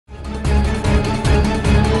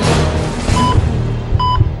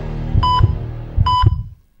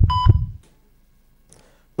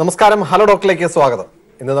നമസ്കാരം, ഹലോ ഡോക്ടറിലേക്ക് സ്വാഗതം.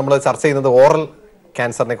 ഇന്ന് നമ്മൾ ചർച്ച ചെയ്യുന്നത് ഓറൽ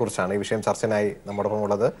ക്യാൻസറിനെ കുറിച്ചാണ്. ഈ വിഷയം ചർച്ചനായി നമ്മോടൊപ്പം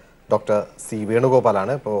ഉള്ളത് ഡോക്ടർ സി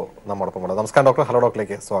വേണുഗോപാലാണ് ഇപ്പോൾ നമ്മോടൊപ്പം ഉള്ളത്. നമസ്കാരം ഡോക്ടർ, ഹലോ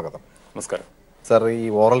ഡോക്ടറിലേക്ക് സ്വാഗതം. നമസ്കാരം സർ, ഈ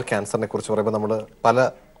ഓറൽ ക്യാൻസറിനെ കുറിച്ച് പറയുമ്പോൾ നമ്മൾ പല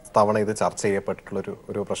തവണ ഇത് ചർച്ച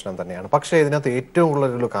ചെയ്യപ്പെട്ടിട്ടുള്ളൊരു പ്രശ്നം തന്നെയാണ്. പക്ഷേ ഇതിനകത്ത് ഏറ്റവും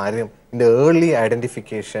കൂടുതലൊരു കാര്യം ഇതിൻ്റെ ഏർലി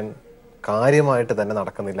ഐഡൻറ്റിഫിക്കേഷൻ കാര്യമായിട്ട് തന്നെ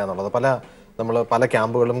നടക്കുന്നില്ല എന്നുള്ളത്. പല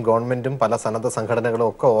ക്യാമ്പുകളും ഗവൺമെന്റും പല സന്നദ്ധ സംഘടനകളും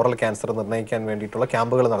ഒക്കെ ഓറൽ ക്യാൻസർ നിർണ്ണയിക്കാൻ വേണ്ടിയിട്ടുള്ള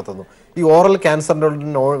ക്യാമ്പുകൾ നടത്തുന്നു. ഈ ഓറൽ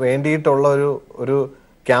ക്യാൻസറിന് വേണ്ടിയിട്ടുള്ള ഒരു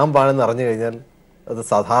ക്യാമ്പാണെന്ന് അറിഞ്ഞു കഴിഞ്ഞാൽ അത്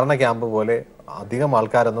സാധാരണ ക്യാമ്പ് പോലെ അധികം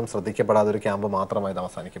ആൾക്കാരൊന്നും ശ്രദ്ധിക്കപ്പെടാതെ ഒരു ക്യാമ്പ് മാത്രമായി ഇത്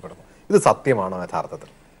അവസാനിക്കപ്പെടുന്നു. ഇത് സത്യമാണോ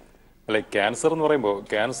യഥാർത്ഥത്തിൽ? അല്ലെ, ക്യാൻസർ എന്ന് പറയുമ്പോൾ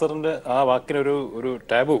ക്യാൻസറിന്റെ ആ വാക്കിനൊരു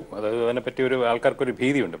ടാബു, അതായത് അതിനെപ്പറ്റി ഒരു ആൾക്കാർക്കൊരു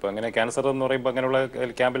ഭീതിയുണ്ട്. അപ്പോൾ അങ്ങനെ ക്യാൻസർ എന്ന് പറയുമ്പോൾ അങ്ങനെയുള്ള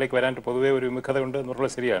ക്യാമ്പിലേക്ക് വരാൻ പൊതുവേ ഒരു വിമുഖതയുണ്ട്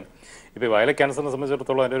എന്നുള്ളത് ശരിയാണ്. ഇപ്പോൾ വയല ക്യാൻസറിനെ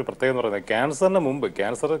സംബന്ധിച്ചിടത്തോളം അതിൻ്റെ ഒരു പ്രത്യേകത എന്ന് പറയുന്നത്, ക്യാൻസറിന് മുമ്പ്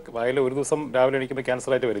ക്യാൻസർ വയല ഒരു ദിവസം രാവിലെ എണീക്കുമ്പോൾ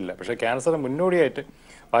ക്യാൻസറായിട്ട് വരില്ല. പക്ഷേ ക്യാൻസറിന് മുന്നോടിയായിട്ട്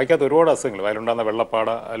വായിക്കാത്ത ഒരുപാട് അസുഖങ്ങൾ, വയലുണ്ടാകുന്ന വെള്ളപ്പാട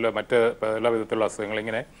അല്ല മറ്റ് എല്ലാ വിധത്തിലുള്ള അസുഖങ്ങൾ,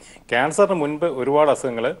 ഇങ്ങനെ ക്യാൻസറിന് മുൻപ് ഒരുപാട്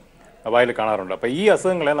അസുഖങ്ങൾ വായിൽ കാണാറുണ്ട്. അപ്പോൾ ഈ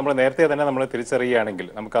അസുഖങ്ങളെ നമ്മൾ നേരത്തെ തന്നെ നമ്മൾ തിരിച്ചറിയുകയാണെങ്കിൽ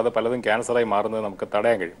നമുക്കത് പലതും ക്യാൻസറായി മാറുന്നത് നമുക്ക്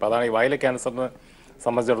തടയാൻ കഴിയും. അപ്പോൾ അതാണ് ഈ വയല ക്യാൻസറിനെ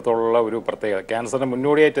സംബന്ധിച്ചിടത്തോളം ഒരു പ്രത്യേകത. ക്യാൻസറിന്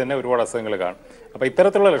മുന്നോടിയായിട്ട് തന്നെ ഒരുപാട് അസുഖങ്ങൾ കാണും. അപ്പോൾ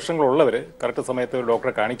ഇത്തരത്തിലുള്ള ലക്ഷണങ്ങളുള്ളവർ കറക്റ്റ് സമയത്ത് ഒരു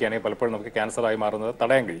ഡോക്ടറെ കാണിക്കുകയാണെങ്കിൽ പലപ്പോഴും നമുക്ക് ക്യാൻസറായി മാറുന്നത്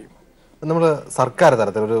തടയാൻ കഴിയും. നമ്മൾ സർക്കാർ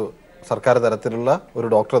തരത്തിലുള്ള ഒരു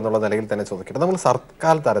ഡോക്ടർ എന്നുള്ള നിലയിൽ തന്നെ ചോദിക്കട്ടെ, നമ്മൾ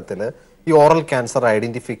സർക്കാർ തലത്തിൽ ഈ ഓറൽ ക്യാൻസർ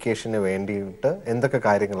ഐഡന്റിഫിക്കേഷന് വേണ്ടിയിട്ട് എന്തൊക്കെ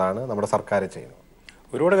കാര്യങ്ങളാണ് നമ്മുടെ സർക്കാർ ചെയ്യുന്നത്?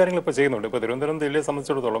 ഒരുപാട് കാര്യങ്ങൾ ഇപ്പോൾ ചെയ്യുന്നുണ്ട്. ഇപ്പോൾ തിരുവനന്തപുരം ജില്ലയെ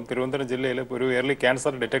സംബന്ധിച്ചിടത്തോളം തിരുവനന്തപുരം ജില്ലയിൽ ഒരു ഏർലി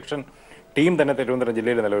ക്യാൻസർ ഡിറ്റക്ഷൻ ടീം തന്നെ തിരുവനന്തപുരം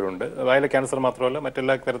ജില്ലയിൽ നിലവിലുണ്ട്. വയലെ ക്യാൻസർ മാത്രമല്ല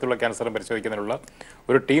മറ്റെല്ലാ തരത്തിലുള്ള ക്യാൻസറും പരിശോധിക്കുന്നതിനുള്ള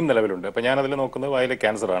ഒരു ടീം നിലവിലുണ്ട്. അപ്പോൾ ഞാനതിൽ നോക്കുന്നത് വയലെ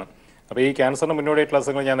ക്യാൻസറാണ്. അപ്പോൾ ഈ ക്യാൻസറിന് മുന്നോടിയായിട്ടുള്ള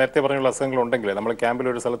അസുഖങ്ങൾ, ഞാൻ നേരത്തെ പറഞ്ഞുള്ള അസുഖങ്ങളുണ്ടെങ്കിൽ നമ്മൾ ക്യാമ്പിൽ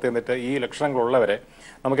ഒരു സ്ഥലത്ത് നിന്നിട്ട് ഈ ലക്ഷണങ്ങളുള്ളവരെ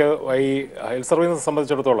നമുക്ക് ഈ ഹെൽത്ത് സർവീസിനെ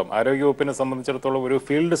സംബന്ധിച്ചിടത്തോളം, ആരോഗ്യവകുപ്പിനെ സംബന്ധിച്ചിടത്തോളം ഒരു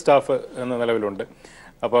ഫീൽഡ് സ്റ്റാഫ് എന്ന നിലവിലുണ്ട്.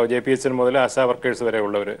 അപ്പോൾ JPH മുതൽ ആശാ വർക്കേഴ്സ് വരെ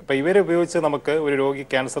ഉള്ളവർ. അപ്പോൾ ഇവരെ ഉപയോഗിച്ച് നമുക്ക് ഒരു രോഗി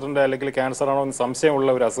ക്യാൻസറിൻ്റെ അല്ലെങ്കിൽ ക്യാൻസറാണോ എന്ന്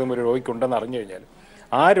സംശയമുള്ള ഒരു അസുഖം ഒരു രോഗിക്കുണ്ടെന്ന് അറിഞ്ഞു കഴിഞ്ഞാൽ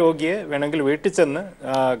ആ രോഗിയെ വേണമെങ്കിൽ വീട്ടിൽ ചെന്ന്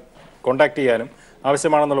കോൺടാക്ട് ചെയ്യാനും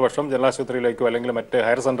ആവശ്യമാണെന്നുള്ള പക്ഷം ജനലാശുപത്രിയിലേക്കോ അല്ലെങ്കിൽ മറ്റ്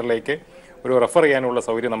ഹയർ സെൻ്ററിലേക്ക് ഒരു റെഫർ ചെയ്യാനുള്ള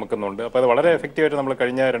സൗകര്യം നമുക്കുന്നുണ്ട്. അപ്പോൾ അത് വളരെ എഫക്റ്റീവായിട്ട് നമ്മൾ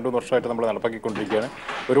കഴിഞ്ഞ 2-3 വർഷമായിട്ട് നമ്മൾ നടപ്പാക്കിക്കൊണ്ടിരിക്കുകയാണ്.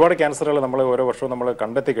 ഒരുപാട് ക്യാൻസറുകൾ നമ്മൾ ഓരോ വർഷവും നമ്മൾ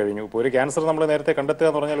കണ്ടെത്തി കഴിഞ്ഞു. ഇപ്പോൾ ഒരു ക്യാൻസർ നമ്മൾ നേരത്തെ കണ്ടെത്തുക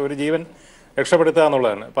എന്ന് പറഞ്ഞാൽ ഒരു ജീവൻ രക്ഷപ്പെടുത്തുക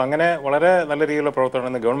എന്നുള്ളതാണ്. അപ്പോൾ അങ്ങനെ വളരെ നല്ല രീതിയിലുള്ള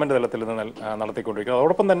പ്രവർത്തനമാണ് ഗവൺമെൻറ് തലത്തിൽ നിന്ന് നടത്തിക്കൊണ്ടിരിക്കുന്നത്.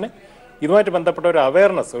 അതോടൊപ്പം തന്നെ ഇതുമായിട്ട് ബന്ധപ്പെട്ട ഒരു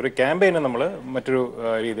അവയർനെസ്, ഒരു ക്യാമ്പയിന് നമ്മൾ മറ്റൊരു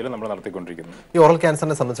രീതിയിൽ നമ്മൾ നടത്തിക്കൊണ്ടിരിക്കുന്നു. ഈ ഓറൽ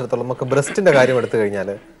ക്യാൻസറിനെ സംബന്ധിച്ചിടത്തോളം നമുക്ക് ബ്രസ്റ്റിൻ്റെ കാര്യം എടുത്തു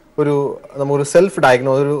കഴിഞ്ഞാൽ നമുക്കൊരു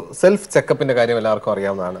ഒരു സെൽഫ് ചെക്കപ്പിൻ്റെ കാര്യം എല്ലാവർക്കും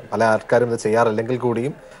അറിയാവുന്നതാണ്. പല ആൾക്കാരും ഇത് ചെയ്യാറില്ലെങ്കിൽ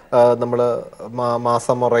കൂടിയും നമ്മൾ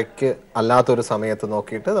മാസമുറയ്ക്ക് അല്ലാത്തൊരു സമയത്ത്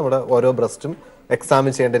നോക്കിയിട്ട് നമ്മുടെ ഓരോ ബ്രസ്റ്റും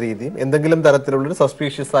എക്സാമിൻ ചെയ്യേണ്ട രീതിയും, എന്തെങ്കിലും തരത്തിലുള്ളൊരു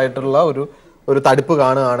സസ്പീഷ്യസ് ആയിട്ടുള്ള ഒരു തടിപ്പ്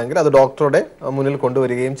കാണുകയാണെങ്കിൽ അത് ഡോക്ടറുടെ മുന്നിൽ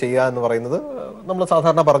കൊണ്ടുവരികയും ചെയ്യുക എന്ന് പറയുന്നത് നമ്മൾ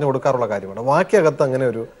സാധാരണ പറഞ്ഞു കൊടുക്കാറുള്ള കാര്യമാണ്. വാക്കിയകത്ത് അങ്ങനെ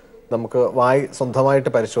നമുക്ക്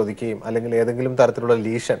സ്വന്തമായിട്ട് പരിശോധിക്കുകയും അല്ലെങ്കിൽ ഏതെങ്കിലും തരത്തിലുള്ള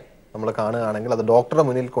ലീഷൻ നമ്മൾ കാണുകയാണെങ്കിൽ അത് ഡോക്ടറുടെ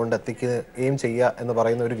മുന്നിൽ കൊണ്ടെത്തിക്കുകയും ചെയ്യുക എന്ന്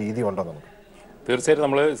പറയുന്ന ഒരു രീതി ഉണ്ടോ നമുക്ക്? തീർച്ചയായിട്ടും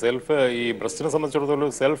നമ്മൾ ഈ ബ്രസ്റ്റിനെ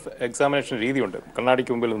സംബന്ധിച്ചിടത്തോളം സെൽഫ് എക്സാമിനേഷൻ രീതിയുണ്ട്,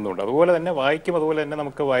 കണ്ണാടിക്ക് മുമ്പിൽ നിന്നുണ്ട്. അതുപോലെ തന്നെ വായിക്കും, അതുപോലെ തന്നെ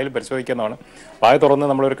നമുക്ക് വായിൽ പരിശോധിക്കുന്നതാണ്. വായ തുറന്ന്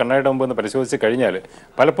നമ്മളൊരു കണ്ണാടിയുടെ മുമ്പ് ഒന്ന് പരിശോധിച്ച് കഴിഞ്ഞാൽ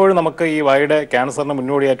പലപ്പോഴും നമുക്ക് ഈ വായുടെ ക്യാൻസറിന്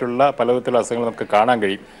മുന്നോടിയായിട്ടുള്ള പല വിധത്തിലുള്ള അസുഖങ്ങൾ നമുക്ക് കാണാൻ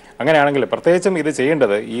കഴിയും. അങ്ങനെയാണെങ്കിൽ പ്രത്യേകിച്ചും ഇത്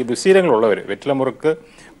ചെയ്യേണ്ടത് ഈ ദുശീലങ്ങളുള്ളവർ, വെറ്റിലമുറുക്ക്,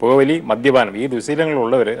 പുകവലി, മദ്യപാനം, ഈ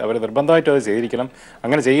ദുശീലങ്ങളുള്ളവർ അവർ നിർബന്ധമായിട്ടും അത് ചെയ്തിരിക്കണം.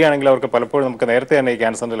 അങ്ങനെ ചെയ്യുകയാണെങ്കിൽ അവർക്ക് പലപ്പോഴും നമുക്ക് നേരത്തെ തന്നെ ഈ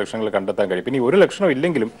ക്യാൻസറിൻ്റെ ലക്ഷണങ്ങൾ കണ്ടെത്താൻ കഴിയും. പിന്നെ ഒരു ലക്ഷണം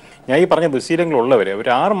ഇല്ലെങ്കിലും ഞാൻ ഈ പറഞ്ഞ ദുശീലങ്ങളുള്ളവർ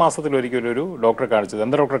ഒരു 6 മാസത്തിലൊരിക്കലും ഒരു ഡോക്ടറെ കാണിച്ചത്,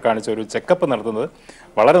 ഡോക്ടറെ കാണിച്ച ഒരു ചെക്കപ്പ് നടത്തുന്നത്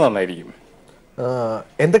വളരെ നന്നായിരിക്കും.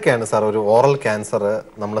 എന്തൊക്കെയാണ് സാർ ഒരു ഓറൽ ക്യാൻസർ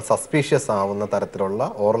നമ്മൾ സസ്പീഷ്യസ് ആവുന്ന തരത്തിലുള്ള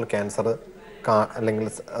ഓറൽ ക്യാൻസർ അല്ലെങ്കിൽ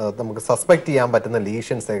നമുക്ക് സസ്പെക്ട് ചെയ്യാൻ പറ്റുന്ന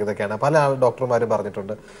ലീഷൻസ് ഏതൊക്കെയാണ്? പല ഡോക്ടർമാരും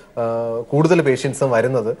പറഞ്ഞിട്ടുണ്ട് കൂടുതൽ പേഷ്യൻസും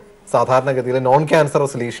വരുന്നത് സാധാരണഗതിയിൽ നോൺ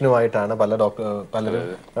ക്യാൻസറസ് ലീഷനുമായിട്ടാണ്. പലരും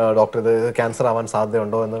ഡോക്ടർ ഇത് ക്യാൻസർ ആവാൻ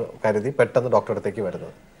സാധ്യതയുണ്ടോ എന്ന് കരുതി പെട്ടെന്ന് ഡോക്ടറുടെ അടുത്തേക്ക്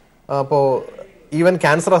വരുന്നത്. അപ്പോൾ ഈവൻ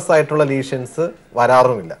ക്യാൻസറസ് ആയിട്ടുള്ള ലീഷൻസ്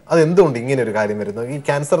വരാറുമില്ല. അതെന്തുകൊണ്ട് ഇങ്ങനെ ഒരു കാര്യം വരുന്നു? ഈ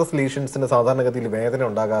ക്യാൻസറസ് ലീഷൻസിന് സാധാരണഗതിയിൽ വേദന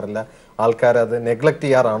ഉണ്ടാകാറില്ല, ആൾക്കാർ അത് നെഗ്ലക്ട്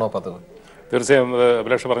ചെയ്യാറാണോ പതിവ്? തീർച്ചയായും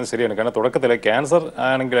അഭിലാഷ് പറഞ്ഞത് ശരിയാണ്. കാരണം തുടക്കത്തിൽ ക്യാൻസർ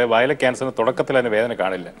ആണെങ്കിൽ വയല ക്യാൻസറിന് തുടക്കത്തിൽ അതിന് വേദന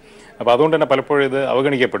കാണില്ല. അപ്പോൾ അതുകൊണ്ട് തന്നെ പലപ്പോഴും ഇത്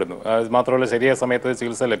അവഗണിക്കപ്പെടുന്നു. മാത്രമല്ല ശരിയായ സമയത്ത്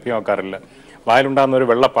ചികിത്സ ലഭ്യമാക്കാറില്ല. വായിലുണ്ടാകുന്ന ഒരു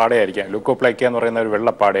വെള്ളപ്പാടയായിരിക്കാം, ലൂക്കോപ്ലൈക്ക എന്ന് പറയുന്ന ഒരു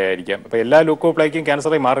വെള്ളപ്പാടയായിരിക്കാം. അപ്പോൾ എല്ലാ ലൂക്കോപ്ലൈക്കും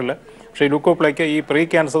ക്യാൻസറായി മാറില്ല. പക്ഷേ ഈ ലൂക്കോപ്ലൈക്ക ഈ പ്രീ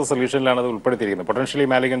ക്യാൻസർ സൊല്യൂഷനിലാണ് അത് ഉൾപ്പെടുത്തിയിരിക്കുന്നത്. പൊട്ടൻഷ്യലി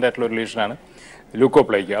മാലിഗ്നൻ്റ് ആയിട്ടുള്ള ഒരു ലീഷനാണ്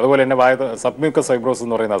ലൂക്കോപ്ലൈക്ക. അതുപോലെ തന്നെ സബ്മ്യൂക്കസ് ഫൈബ്രോസിസ്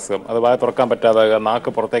എന്ന് പറയുന്ന അസുഖം, അത് വായ തുറക്കാൻ പറ്റാതെ, നാക്ക്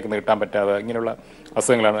പുറത്തേക്ക് നീട്ടാൻ പറ്റാതെ, ഇങ്ങനെയുള്ള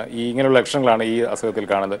അസുഖങ്ങളാണ്, ഇങ്ങനെയുള്ള ലക്ഷണങ്ങളാണ് ഈ അസുഖത്തിൽ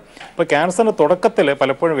കാണുന്നത്. അപ്പോൾ ക്യാൻസറിന് തുടക്കത്തിൽ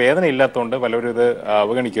പലപ്പോഴും വേദന ഇല്ലാത്തതുകൊണ്ട് പലരും ഇത്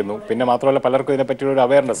അവഗണിക്കുന്നു. പിന്നെ മാത്രമല്ല പലർക്കും ഇതിനെപ്പറ്റിയുള്ള ഒരു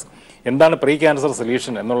അവയർനെസ്, എന്താണ് പ്രീ ക്യാൻസർ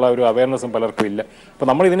സൊല്യൂഷൻ എന്നുള്ള ഒരു അവയർനെസ്സും പലർക്കും ഇല്ല. അപ്പോൾ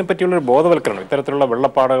നമ്മൾ ഇതിനെപ്പറ്റിയുള്ളൊരു ബോധവൽക്കരണം, ഇത്തരത്തിലുള്ള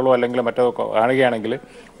വെള്ളപ്പാടുകളോ അല്ലെങ്കിൽ മറ്റോ കാണുകയാണെങ്കിൽ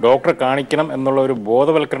ഡോക്ടറെ കാണിക്കണം എന്നുള്ള ഒരു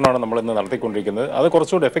ബോധവൽക്കരണമാണ് നമ്മൾ നമ്മളിന്ന് നടത്തിക്കൊണ്ടിരിക്കുന്നത്. അത്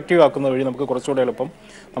കുറച്ചുകൂടി എഫക്റ്റീവ് ആക്കുന്ന വഴി നമുക്ക് കുറച്ചുകൂടി എളുപ്പം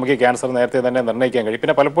നമുക്ക് ഈ ക്യാൻസർ നേരത്തെ തന്നെ നിർണ്ണയിക്കാൻ കഴിയും.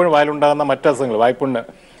 പിന്നെ പലപ്പോഴും വായിലുണ്ടാകുന്ന മറ്റ് അസുഖങ്ങൾ, വായ്പുണ്ണ്,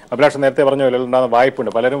 അഭിലാഷ് നേരത്തെ പറഞ്ഞ പോലെ ഉണ്ടാകുന്ന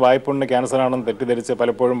വായ്പുണ്ണ്, പലരും വായ്പുണ്ണ് ക്യാൻസറാണെന്ന് തെറ്റിദ്ധരിച്ച്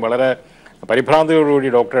പലപ്പോഴും വളരെ പരിഭ്രാന്തിയോടുകൂടി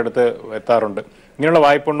ഡോക്ടറെ അടുത്ത് എത്താറുണ്ട്. ഇങ്ങനെയുള്ള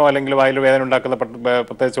വായ്പുണ്ണോ അല്ലെങ്കിൽ വായിൽ വേദന ഉണ്ടാക്കുന്ന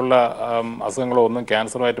പ്രത്യേകിച്ചുള്ള അസുഖങ്ങളോ ഒന്നും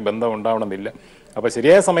ക്യാൻസറുമായിട്ട് ബന്ധം ഉണ്ടാവണമെന്നില്ല. അപ്പോൾ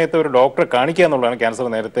ശരിയായ സമയത്ത് ഒരു ഡോക്ടറെ കാണിക്കുക എന്നുള്ളതാണ് ക്യാൻസർ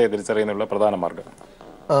നേരത്തെ തിരിച്ചറിയുന്നുള്ള പ്രധാന മാർഗം.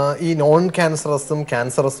 ഈ നോൺ ക്യാൻസറസും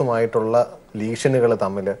ക്യാൻസറസുമായിട്ടുള്ള ലീഷനുകൾ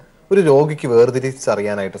തമ്മിൽ ഒരു രോഗിക്ക്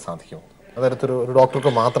വേർതിരിച്ചറിയാനായിട്ട് സാധിക്കും? അതായത് ഒരു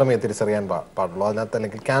ഡോക്ടർക്ക് മാത്രമേ തിരിച്ചറിയാൻ പാടുള്ളൂ അതിനകത്ത്?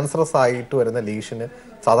 അല്ലെങ്കിൽ ക്യാൻസറസ് ആയിട്ട് വരുന്ന ലീഷന്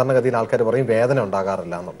സാധാരണഗതിയിൽ ആൾക്കാർ പറയും വേദന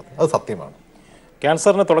ഉണ്ടാകാറില്ല എന്നുള്ളത്, അത് സത്യമാണ്?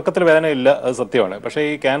 ക്യാൻസറിന് തുടക്കത്തിൽ വേദന ഇല്ല, അത് സത്യമാണ്. പക്ഷേ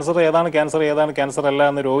ഈ ക്യാൻസർ ഏതാണ് ക്യാൻസർ അല്ല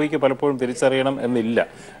എന്ന് രോഗിക്ക് പലപ്പോഴും തിരിച്ചറിയണം എന്നില്ല.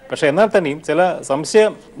 പക്ഷേ എന്നാൽ തന്നെയും ചില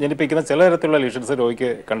സംശയം ജനിപ്പിക്കുന്ന ചില തരത്തിലുള്ള ലീഷൻസ്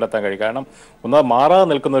രോഗിക്ക് കണ്ടെത്താൻ കഴിയും. കാരണം ഒന്നാമത് മാറാതെ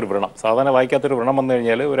നിൽക്കുന്ന ഒരു വ്രണം, സാധാരണ വായിക്കാത്തൊരു വ്രണം വന്നു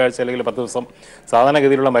കഴിഞ്ഞാൽ ഒരാഴ്ച അല്ലെങ്കിൽ 10 ദിവസം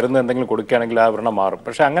സാധാരണഗതിയിലുള്ള മരുന്ന് എന്തെങ്കിലും കൊടുക്കുകയാണെങ്കിൽ ആ വ്രണം മാറും.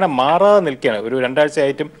 പക്ഷേ അങ്ങനെ മാറാതെ നിൽക്കുകയാണ്, ഒരു 2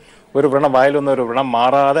 ആഴ്ചയായിട്ടും ഒരു വ്രണം വായിലൊന്നും ഒരു വ്രണം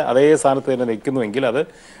മാറാതെ അതേ സ്ഥാനത്ത് തന്നെ നിൽക്കുന്നുവെങ്കിൽ അത്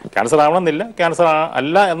ക്യാൻസർ ആവണമെന്നില്ല. ക്യാൻസർ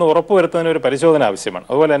അല്ല എന്ന് ഉറപ്പുവരുത്തുന്നതിന് ഒരു പരിശോധന ആവശ്യമാണ്.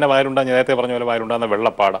 അതുപോലെ തന്നെ നേരത്തെ പറഞ്ഞ പോലെ വായിലുണ്ടാകുന്ന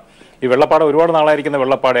വെള്ളപ്പാട, ഈ വെള്ളപ്പാട ഒരുപാട് നാളായിരിക്കുന്ന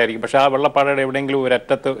വെള്ളപ്പാടായിരിക്കും. പക്ഷേ ആ വെള്ളപ്പാടയുടെ എവിടെയെങ്കിലും ഒരു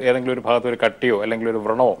അറ്റത്ത് ഏതെങ്കിലും ഒരു ഭാഗത്ത് ഒരു കട്ടിയോ അല്ലെങ്കിൽ ഒരു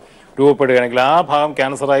വ്രണമോ രൂപപ്പെടുകയാണെങ്കിൽ ആ ഭാഗം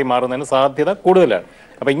ക്യാൻസറായി മാറുന്നതിന് സാധ്യത കൂടുതലാണ്.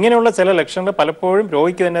 അപ്പോൾ ഇങ്ങനെയുള്ള ചില ലക്ഷണങ്ങൾ പലപ്പോഴും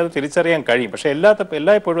രോഗിക്ക് തന്നെ അത് തിരിച്ചറിയാൻ കഴിയും. പക്ഷേ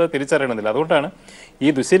എല്ലായ്പ്പോഴും അത് തിരിച്ചറിയണമെന്നില്ല. അതുകൊണ്ടാണ്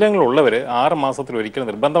ഈ ദുശീലങ്ങളുള്ളവർ 6 മാസത്തിൽ ഒരിക്കലും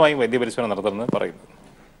നിർബന്ധമായും വൈദ്യപരിശോധന നടത്തണമെന്ന് പറയുന്നത്.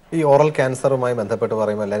 ഈ ഓറൽ ക്യാൻസറുമായി ബന്ധപ്പെട്ട്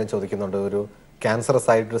പറയുമ്പോൾ എല്ലാവരും ചോദിക്കുന്നുണ്ട്, ഒരു ക്യാൻസറസ്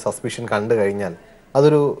ആയിട്ടൊരു സസ്പിഷൻ കണ്ടു കഴിഞ്ഞാൽ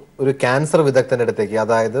ഒരു ക്യാൻസർ വിദഗ്ധൻ്റെ അടുത്തേക്ക്,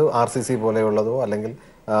 അതായത് RCC പോലെയുള്ളതോ അല്ലെങ്കിൽ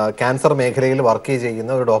ക്യാൻസർ മേഖലയിൽ വർക്ക്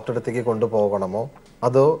ചെയ്യുന്ന ഒരു ഡോക്ടറുടെ അടുത്തേക്ക് കൊണ്ടുപോകണമോ,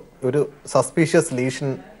 അതോ ഒരു സസ്പീഷ്യസ് ലീഷൻ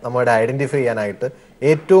നമ്മുടെ ഐഡന്റിഫൈ ചെയ്യാനായിട്ട്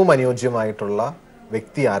ഏറ്റവും അനുയോജ്യമായിട്ടുള്ള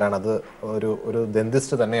വ്യക്തി ആരാണ്? അത് ഒരു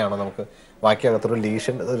ഡെന്റിസ്റ്റ് തന്നെയാണോ നമുക്ക് ബാക്കിയകത്തൊരു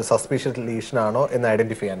ലീഷൻ ഒരു സസ്പീഷ്യസ് ലീഷനാണോ എന്ന്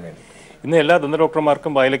ഐഡന്റിഫൈ ചെയ്യാൻ വേണ്ടി? ഇന്ന് എല്ലാ ദന്ത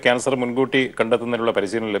ഡോക്ടർമാർക്കും വായിലെ ക്യാൻസർ മുൻകൂട്ടി കണ്ടെത്തുന്നതിനുള്ള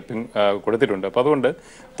പരിശീലനം കൊടുത്തിട്ടുണ്ട്. അപ്പോൾ അതുകൊണ്ട്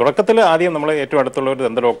തുടക്കത്തിൽ ആദ്യം നമ്മൾ ഏറ്റവും അടുത്തുള്ള ഒരു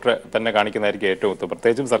ദന്ത ഡോക്ടറെ തന്നെ കാണിക്കുന്നതായിരിക്കും ഏറ്റവും ഉത്തമം.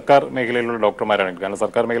 പ്രത്യേകിച്ചും സർക്കാർ മേഖലയിലുള്ള ഡോക്ടർമാരാണെങ്കിൽ, കാരണം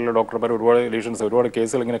സർക്കാർ മേഖലയിലുള്ള ഡോക്ടർമാർ ഒരുപാട് ലീഷൻസ്, ഒരുപാട്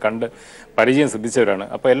കേസുകൾ ഇങ്ങനെ കണ്ട് പരിചയം സിദ്ധിച്ചവരാണ്.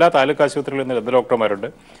 അപ്പോൾ എല്ലാ താലൂക്ക് ആശുപത്രികളിൽ നിന്ന് ദന്ത ഡോക്ടർമാരുണ്ട്.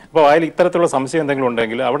 അപ്പോൾ വായിൽ ഇത്തരത്തിലുള്ള സംശയം എന്തെങ്കിലും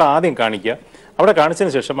ഉണ്ടെങ്കിൽ അവിടെ ആദ്യം കാണിക്കുക. അവിടെ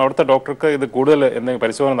കാണിച്ചതിന് ശേഷം അവിടുത്തെ ഡോക്ടർക്ക് ഇത് കൂടുതൽ എന്തെങ്കിലും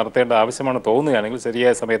പരിശോധന നടത്തേണ്ട ആവശ്യമാണ് തോന്നുകയാണെങ്കിൽ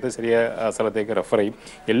ശരിയായ സമയത്ത് ശരിയായ സ്ഥലത്തേക്ക് റെഫർ ചെയ്യും.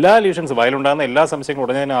 എല്ലാ ലീഷൻസ് വായിലുണ്ടാകുന്ന എല്ലാ സംശയങ്ങളും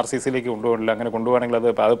ഉടനെ തന്നെ RCCയിലേക്ക് കൊണ്ടുപോകില്ല. അങ്ങനെ കൊണ്ടുപോകണമെങ്കിൽ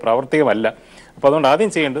അത് പ്രാവർത്തികമല്ല. അപ്പോൾ അതുകൊണ്ട് ആദ്യം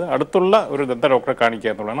ചെയ്യേണ്ടത് അടുത്തുള്ള ഒരു ദന്ത ഡോക്ടറെ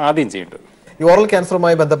കാണിക്കുക എന്നുള്ളതാണ് ആദ്യം ചെയ്യേണ്ടത്. ഈ ഓറൽ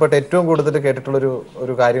ക്യാൻസറുമായി ബന്ധപ്പെട്ട് ഏറ്റവും കൂടുതൽ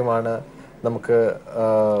കേട്ടിട്ടുള്ളൊരു കാര്യമാണ് നമുക്ക്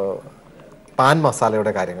പാൻ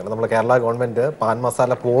മസാലയുടെ കാര്യങ്ങൾ. നമ്മുടെ കേരള ഗവൺമെന്റ് പാൻ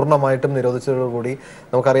മസാല പൂർണ്ണമായിട്ടും നിരോധിച്ചതോടുകൂടി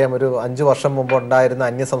നമുക്കറിയാം, ഒരു 5 വർഷം മുമ്പ് ഉണ്ടായിരുന്ന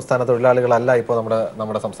അന്യസംസ്ഥാന തൊഴിലാളികളല്ല ഇപ്പോൾ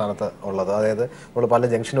നമ്മുടെ സംസ്ഥാനത്ത് ഉള്ളത്. അതായത് നമ്മൾ പല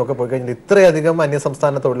ജംഗ്ഷനും ഒക്കെ പോയി കഴിഞ്ഞാൽ ഇത്രയധികം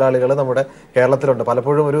അന്യസംസ്ഥാന തൊഴിലാളികൾ നമ്മുടെ കേരളത്തിലുണ്ട്.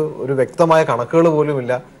 പലപ്പോഴും ഒരു വ്യക്തമായ കണക്കുകൾ പോലും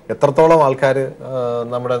ഇല്ല എത്രത്തോളം ആൾക്കാർ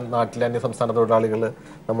നമ്മുടെ നാട്ടിലെ അന്യസംസ്ഥാന തൊഴിലാളികൾ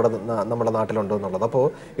നമ്മുടെ നാട്ടിലുണ്ടോ എന്നുള്ളത്. അപ്പോൾ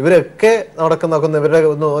ഇവരൊക്കെ ഇവരുടെ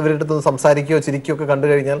അടുത്ത് സംസാരിക്കുകയോ ചിരിക്കുകയോ ഒക്കെ കണ്ടു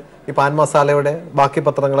കഴിഞ്ഞാൽ ഈ പാൻ മസാലയുടെ ബാക്കി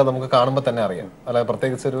പത്രങ്ങളെ നമുക്ക് കാണുമ്പോൾ തന്നെ അറിയാം. അല്ല,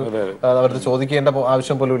 പ്രത്യേകിച്ച് അവർക്ക് ചോദിക്കേണ്ട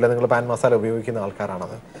ആവശ്യം പോലും ഇല്ല, നിങ്ങൾ പാൻ മസാല ഉപയോഗിക്കുന്ന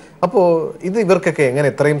ആൾക്കാരാണത്. അപ്പോൾ ഇവർക്കൊക്കെ എങ്ങനെ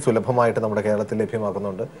ഇത്രയും സുലഭമായിട്ട് നമ്മുടെ കേരളത്തിൽ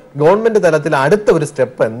ലഭ്യമാക്കുന്നുണ്ട്? ഗവൺമെന്റ് തലത്തിൽ അടുത്ത ഒരു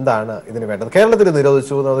സ്റ്റെപ്പ് എന്താണ് ഇതിന് വേണ്ടത്? കേരളത്തിൽ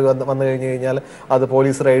നിരോധിച്ചു, അത് വന്നു കഴിഞ്ഞു കഴിഞ്ഞാൽ അത്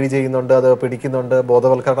പോലീസ് റെയ്ഡ് ചെയ്യുന്നുണ്ട്, അത് പിടിക്കുന്നുണ്ട്,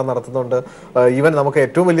 ബോധവൽക്കരണം നടത്തുന്നുണ്ട്. ഈവൻ നമുക്ക്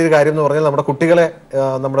ഏറ്റവും വലിയൊരു കാര്യം എന്ന് പറഞ്ഞാൽ നമ്മുടെ കുട്ടികളെ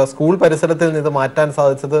നമ്മുടെ സ്കൂൾ പരിസരത്തിൽ നിന്ന് മാറ്റാൻ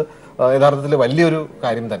സാധിച്ചത് യഥാർത്ഥത്തിൽ വലിയൊരു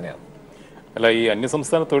കാര്യം തന്നെയാണ്. അല്ല, ഈ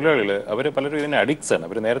അന്യസംസ്ഥാന തൊഴിലാളികൾ അവർ പലരും ഇതിന് അഡിക്ട്സാണ്.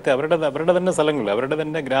 അവർ നേരത്തെ അവരുടെ തന്നെ സ്ഥലങ്ങളിൽ, അവരുടെ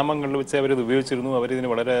തന്നെ ഗ്രാമങ്ങളിൽ വെച്ച് അവരിത് ഉപയോഗിച്ചിരുന്നു. അവരിതിന്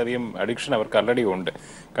വളരെയധികം അഡിക്ഷൻ അവർക്ക് ആൾറെഡി ഉണ്ട്.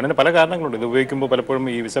 കാരണം പല കാരണങ്ങളുണ്ട്. ഇത് ഉപയോഗിക്കുമ്പോൾ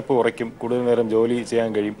പലപ്പോഴും ഈ വിശപ്പ് കുറയ്ക്കും, കൂടുതൽ നേരം ജോലി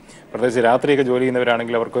ചെയ്യാൻ കഴിയും. പ്രത്യേകിച്ച് രാത്രിയൊക്കെ ജോലി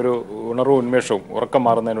ചെയ്യുന്നവരാണെങ്കിൽ അവർക്കൊരു ഉണർവും ഉന്മേഷവും ഉറക്കം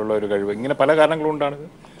മാറുന്നതിനുള്ള ഒരു കഴിവ്, ഇങ്ങനെ പല കാരണങ്ങളുകൊണ്ടാണ്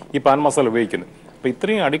ഈ പാൻ മസാല ഉപയോഗിക്കുന്നത്. അപ്പോൾ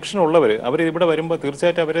ഇത്രയും അഡിക്ഷൻ ഉള്ളവർ ഇവിടെ വരുമ്പോൾ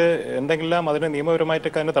തീർച്ചയായിട്ടും അവർ എന്തെങ്കിലും അതിന്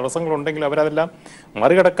നിയമപരമായിട്ടൊക്കെ അതിന് തടസ്സങ്ങളുണ്ടെങ്കിൽ അവരതെല്ലാം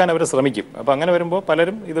മറികടക്കാൻ അവർ ശ്രമിക്കും. അപ്പോൾ അങ്ങനെ വരുമ്പോൾ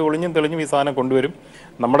പലരും ഇത് ഒളിഞ്ഞും തെളിഞ്ഞും ഈ സാധനം കൊണ്ടുവരും.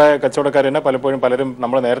 നമ്മുടെ കച്ചവടക്കാർ തന്നെ പലരും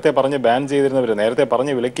നമ്മൾ നേരത്തെ പറഞ്ഞ് ബാൻ ചെയ്തിരുന്നവർ, നേരത്തെ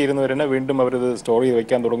പറഞ്ഞ് വിലക്കിയിരുന്നവർ തന്നെ വീണ്ടും അവരിത് സ്റ്റോർ ചെയ്ത്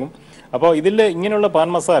വെക്കാൻ തുടങ്ങും. അപ്പോൾ ഇതിൽ ഇങ്ങനെയുള്ള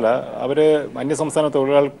പാൻ മസാല അവർ അന്യസംസ്ഥാന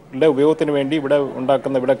തൊഴിലാളികളുടെ ഉപയോഗത്തിന് വേണ്ടി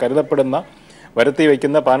ഇവിടെ കരുതപ്പെടുന്ന വരുത്തി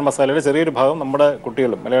വയ്ക്കുന്ന പാൻ മസാലയുടെ ചെറിയൊരു ഭാഗം നമ്മുടെ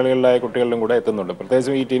കുട്ടികളും മലയാളികളായ കുട്ടികളിലും കൂടെ എത്തുന്നുണ്ട്.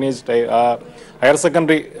 പ്രത്യേകിച്ചും ഈ ടീനേജ് ഹയർ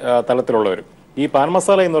സെക്കൻഡറി തലത്തിലുള്ളവർ. ഈ പാൻ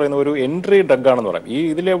മസാല എന്ന് പറയുന്ന ഒരു എൻട്രി ഡ്രഗാണെന്ന് പറയും.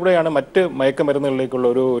 ഇതിലൂടെയാണ് മറ്റ് മയക്കുമരുന്നുകളിലേക്കുള്ള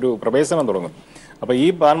ഒരു പ്രവേശനം തുടങ്ങും. അപ്പോൾ ഈ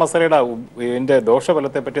പാൻ മസാലയുടെ ഇതിൻ്റെ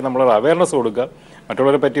ദോഷഫലത്തെപ്പറ്റി നമ്മൾ അവയർനെസ് കൊടുക്കുക,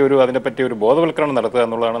 മറ്റുള്ളവരെ പറ്റി അതിനെപ്പറ്റി ഒരു ബോധവൽക്കരണം നടത്തുക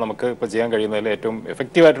എന്നുള്ളതാണ് നമുക്ക് ഇപ്പോൾ ചെയ്യാൻ കഴിയുന്നതിൽ ഏറ്റവും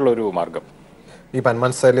എഫക്റ്റീവായിട്ടുള്ള ഒരു മാർഗം. ഈ പാൻ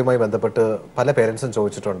മസാലയുമായി ബന്ധപ്പെട്ട് പല പേരൻസും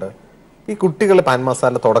ചോദിച്ചിട്ടുണ്ട്, ഈ കുട്ടികൾ പാൻ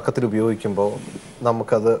മസാല തുടക്കത്തിൽ ഉപയോഗിക്കുമ്പോൾ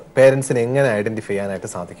നമുക്കത് പേരൻസിനെ എങ്ങനെ ഐഡന്റിഫൈ ചെയ്യാനായിട്ട്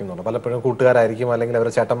സാധിക്കുന്നുണ്ട്? പലപ്പോഴും കൂട്ടുകാരായിരിക്കും, അല്ലെങ്കിൽ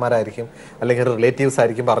അവരുടെ ചേട്ടന്മാരായിരിക്കും, അല്ലെങ്കിൽ റിലേറ്റീവ്സ്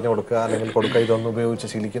ആയിരിക്കും പറഞ്ഞു കൊടുക്കുക, അല്ലെങ്കിൽ കൊടുക്കുക, ഇതൊന്നും ഉപയോഗിച്ച്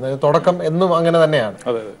ശീലിക്കുന്നത്. തുടക്കം എന്നും അങ്ങനെ തന്നെയാണ്,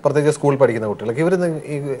 പ്രത്യേകിച്ച് സ്കൂൾ പഠിക്കുന്ന കുട്ടികൾക്ക്. ഇവർ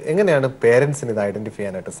എങ്ങനെയാണ് പേരൻസിന് ഇത് ഐഡന്റിഫൈ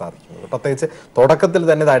ചെയ്യാനായിട്ട് സാധിക്കുന്നത്? പ്രത്യേകിച്ച് തുടക്കത്തിൽ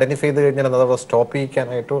തന്നെ ഇത് ഐഡന്റിഫൈ ചെയ്ത് കഴിഞ്ഞാൽ അത് സ്റ്റോപ്പ്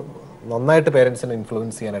ചെയ്യിക്കാനായിട്ട് നന്നായിട്ട് പേരൻസിനെ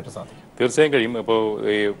ഇൻഫ്ലുവൻസ് ചെയ്യാനായിട്ട് സാധിക്കും. തീർച്ചയായും കഴിയും. ഇപ്പോൾ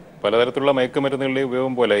ഈ പലതരത്തിലുള്ള മയക്കുമരുന്നുകളുടെ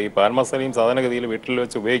ഉപയോഗം പോലെ ഈ പാൻ മസാലയും സാധാരണഗതിയിൽ വീട്ടിൽ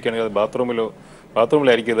വെച്ച് ഉപയോഗിക്കുകയാണെങ്കിൽ അത്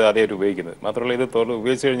ബാത്റൂമിലായിരിക്കും ഇത് ആദ്യമായിട്ട് ഉപയോഗിക്കുന്നത്. മാത്രമല്ല ഇത്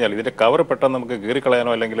ഉപയോഗിച്ച് കഴിഞ്ഞാൽ ഇതിൻ്റെ കവർ പെട്ടെന്ന് നമുക്ക്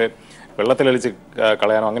കീറിക്കളയാനോ അല്ലെങ്കിൽ വെള്ളത്തിലളിച്ച്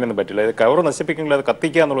കളയാനോ അങ്ങനെയൊന്നും പറ്റില്ല. ഇത് കവർ നശിപ്പിക്കണമെങ്കിൽ അത്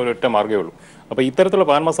കത്തിക്കുക എന്നുള്ള ഒരു ഒറ്റ മാർഗ്ഗമേ ഉള്ളൂ. അപ്പോൾ ഇത്തരത്തിലുള്ള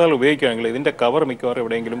പാൻ മസാല ഉപയോഗിക്കുകയാണെങ്കിൽ ഇതിൻ്റെ കവർ മിക്കവാറും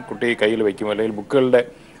എവിടെയെങ്കിലും കുട്ടി കയ്യിൽ വയ്ക്കും, അല്ലെങ്കിൽ ബുക്കുകളുടെ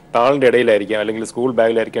താളിൻ്റെ ഇടയിലായിരിക്കാം, അല്ലെങ്കിൽ സ്കൂൾ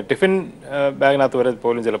ബാഗിലായിരിക്കാം, ടിഫിൻ ബാഗിനകത്ത് വരെ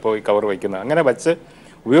പോലും ചിലപ്പോൾ ഈ കവർ വയ്ക്കുന്നത്. അങ്ങനെ വെച്ച്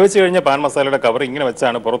ഉപയോഗിച്ച് കഴിഞ്ഞാൽ പാൻ മസാലയുടെ കവർ ഇങ്ങനെ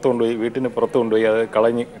വെച്ചാണ് പുറത്ത് കൊണ്ടുപോയി വീട്ടിന് പുറത്ത് കൊണ്ടുപോയി അത്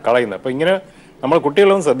കളയുന്നത്. അപ്പോൾ ഇങ്ങനെ നമ്മൾ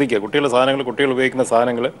കുട്ടികളൊന്നും ശ്രദ്ധിക്കുക. കുട്ടികളുടെ സാധനങ്ങൾ, കുട്ടികൾ ഉപയോഗിക്കുന്ന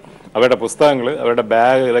സാധനങ്ങൾ, അവരുടെ പുസ്തകങ്ങൾ, അവരുടെ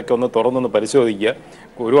ബാഗ്, ഇതൊക്കെ ഒന്ന് തുറന്നൊന്ന് പരിശോധിക്കുക.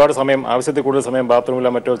 ഒരുപാട് സമയം, ആവശ്യത്തിൽ കൂടുതൽ സമയം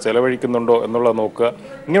ബാത്റൂമിലോ മറ്റോ ചെലവഴിക്കുന്നുണ്ടോ എന്നുള്ളത് നോക്കുക.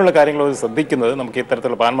 ഇങ്ങനെയുള്ള കാര്യങ്ങൾ ശ്രദ്ധിക്കുന്നത് നമുക്ക്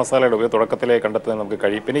ഇത്തരത്തിലുള്ള പാൻ മസാലയുടെ ഉപയോഗം തുടക്കത്തിലേ കണ്ടെത്താൻ നമുക്ക്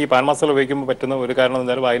കഴിയും. പിന്നെ ഈ പാൻ മസാല ഉപയോഗിക്കുമ്പോൾ പറ്റുന്ന ഒരു കാരണം എന്ന്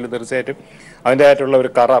വെച്ചാൽ വായിൽ തീർച്ചയായിട്ടും അതിൻ്റെതായിട്ടുള്ള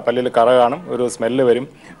ഒരു പല്ലിൽ കറ കാണും, ഒരു സ്മെല്ല് വരും,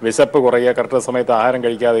 വിശപ്പ് കുറയുക, കറക്റ്റ് സമയത്ത് ആഹാരം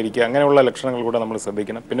കഴിക്കാതിരിക്കുക, അങ്ങനെയുള്ള ലക്ഷണങ്ങൾ കൂടെ നമ്മൾ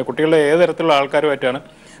ശ്രദ്ധിക്കണം. പിന്നെ കുട്ടികളുടെ ഏത് തരത്തിലുള്ള ആൾക്കാരുമായിട്ടാണ്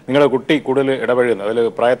നിങ്ങളുടെ കുട്ടി കൂടുതൽ ഇടപഴകുന്നത്,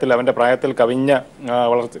 അതിൽ അവൻ്റെ പ്രായത്തിൽ കവിഞ്ഞ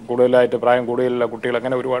വളർച്ച കൂടുതലായിട്ട് പ്രായം കൂടുതലുള്ള കുട്ടികൾ,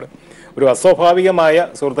 അങ്ങനെ ഒരു അസ്വാഭാവികമായ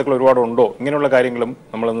സുഹൃത്തുക്കൾ ഒരുപാടുണ്ടോ, ഇങ്ങനെയുള്ള കാര്യങ്ങളും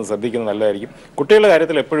നമ്മളൊന്ന് ശ്രദ്ധിക്കുന്നത് നല്ലതായിരിക്കും. കുട്ടികളുടെ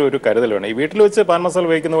കാര്യത്തിൽ എപ്പോഴും ഒരു കരുതൽ വേണം. ഈ വീട്ടിൽ വെച്ച് പാൻ മസാല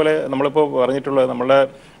ഉപയോഗിക്കുന്ന പോലെ നമ്മളിപ്പോൾ പറഞ്ഞിട്ടുള്ള, നമ്മുടെ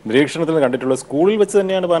നിരീക്ഷണത്തിൽ നിന്ന് കണ്ടിട്ടുള്ള, സ്കൂളിൽ വെച്ച്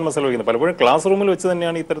തന്നെയാണ് പാൻ മസാല ഉപയോഗിക്കുന്നത്. പലപ്പോഴും ക്ലാസ് റൂമിൽ വെച്ച്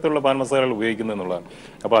തന്നെയാണ് ഇത്തരത്തിലുള്ള പാൻ മസാലകൾ ഉപയോഗിക്കുന്നത് എന്നുള്ളതാണ്.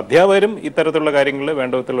 അപ്പോൾ അധ്യാപകരും ഇത്തരത്തിലുള്ള കാര്യങ്ങളിൽ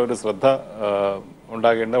വേണ്ട വിധത്തിലുള്ള ഒരു ശ്രദ്ധ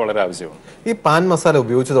ഉണ്ടാകേണ്ടത് വളരെ ആവശ്യമാണ്. ഈ പാൻ മസാല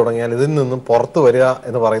ഉപയോഗിച്ച് തുടങ്ങിയാൽ ഇതിൽ നിന്നും പുറത്തു വരിക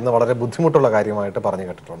എന്ന് പറയുന്നത് വളരെ ബുദ്ധിമുട്ടുള്ള കാര്യമായിട്ട് പറഞ്ഞു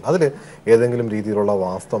കേട്ടിട്ടുണ്ട്. അതിൽ ഏതെങ്കിലും രീതിയിലുള്ള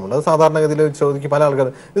വാസ്തവമുണ്ട്? അത് സാധാരണഗതിയിൽ ചോദിക്കും പല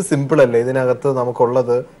ആൾക്കാർ, ഇത് സിമ്പിൾ അല്ലേ, ഇതിനകത്ത്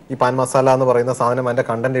നമുക്കുള്ളത് ഈ പാൻ മസാല എന്ന് പറയുന്ന സാധനം, അതിൻ്റെ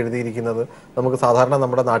കണ്ടന്റ് എഴുതിയിരിക്കുന്നത് നമുക്ക് സാധാരണ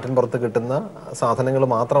നമ്മുടെ നാട്ടിൻ പുറത്ത് കിട്ടുന്ന സാധനങ്ങൾ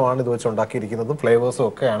മാത്രമാണ് ഇത് വെച്ച് ഉണ്ടാക്കിയിരിക്കുന്നതും ഫ്ലേവേഴ്സും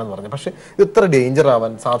ഒക്കെയാണെന്ന് പറഞ്ഞു. പക്ഷേ ഇത് ഇത്ര ഡേഞ്ചർ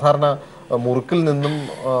ആവാൻ, സാധാരണ മുറുക്കിൽ നിന്നും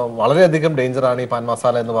വളരെയധികം ഡേഞ്ചറാണ് ഈ പാൻ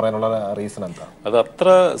മസാല എന്ന് പറയാനുള്ള റീസൺ എന്താ? അത് അത്ര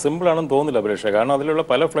സിമ്പിൾ ആണെന്ന് തോന്നില്ല അഭിലാഷ. കാരണം അതിലുള്ള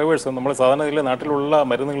പല ഫ്ലേവേഴ്സും നമ്മൾ സാധാരണഗതിയിൽ നാട്ടിലുള്ള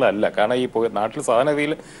മരുന്നുകളല്ല. കാരണം ഈ നാട്ടിൽ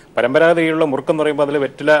സാധാരണഗതിയിൽ പരമ്പരാഗതിയിലുള്ള മുറുക്കെന്ന് പറയുമ്പോൾ അതിൽ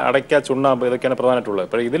വെറ്റില, അടയ്ക്ക, ചുണ്ണാമ്പ്, ഇതൊക്കെയാണ് പ്രധാനമായിട്ടുള്ളത്.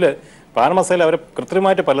 അപ്പോൾ ഇതിൽ പാൻ മസാല അവർ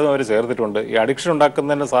കൃത്രിമമായിട്ട് പലതും അവർ ചേർത്തിട്ടുണ്ട്. ഈ അഡിക്ഷൻ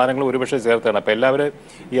ഉണ്ടാക്കുന്നതിൻ്റെ സാധനങ്ങൾ ഒരുപക്ഷെ ചേർത്താണ്. അപ്പോൾ എല്ലാവരും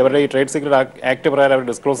അവരുടെ ഈ ട്രേഡ് സീക്രട്ട് ആക്ട് പ്രകാരം അവർ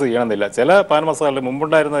ഡിസ്ക്ലോസ് ചെയ്യണമെന്നില്ല. ചില പാൻ മസാല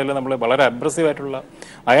മുമ്പുണ്ടായിരുന്നതിൽ നമ്മൾ വളരെ അഗ്രസീവായിട്ടുള്ള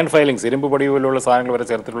അയൺ ഫൈലിങ്സ്, ഇരുമ്പ് പൊടി പോലുള്ള സാധനങ്ങൾ വരെ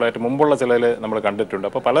ചേർത്തിട്ടുള്ളതായിട്ട് മുമ്പുള്ള ചിലതിൽ നമ്മൾ കണ്ടിട്ടുണ്ട്.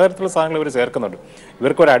 അപ്പോൾ പലതരത്തിലുള്ള സാധനങ്ങൾ ഇവർ ചേർക്കുന്നുണ്ട്.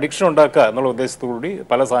 ഇവർക്ക് ഒരു അഡിക്ഷൻ ഉണ്ടാക്കുക എന്നുള്ള ഉദ്ദേശത്തോടുകൂടി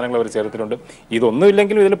പല സാധനങ്ങൾ അവർ ചേർത്തിട്ടുണ്ട്.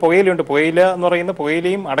 ഇതൊന്നുമില്ലെങ്കിലും ഇതിൽ പുകയിലുണ്ട്. പുകയില എന്ന് പറയുന്ന,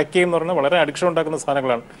 പുകയിലയും അടയ്ക്കയും എന്ന് പറയുന്നത് വളരെ അഡിക്ഷൻ ഉണ്ടാക്കുന്ന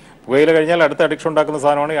സാധനങ്ങളാണ്. പുകയില കഴിഞ്ഞാൽ അടുത്ത അഡിക്ഷൻ ഉണ്ടാക്കുന്ന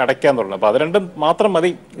സാധനമാണ് ഈ അടയ്ക്കാൻ പറയുന്നത്. അപ്പോൾ അത് രണ്ടും മാത്രം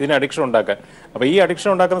മതി ഇതിന് അഡിക്ഷൻ ഉണ്ടാക്കാൻ. അപ്പോൾ ഈ അഡിക്ഷൻ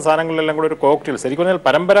ഉണ്ടാക്കുന്ന സാധനങ്ങളിലെല്ലാം കൂടെ ഒരു കോക്ടെയിൽ, ശരിക്കും പറഞ്ഞാൽ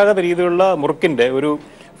പരമ്പരാഗത രീതിയിലുള്ള മുറുക്കിൻ്റെ ഒരു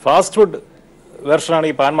ഫാസ്റ്റ് ഫുഡ് വെർഷനാണ്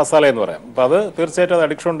ഈ പാൻ മസാല എന്ന് പറയാം. അപ്പോൾ അത് തീർച്ചയായിട്ടും അത്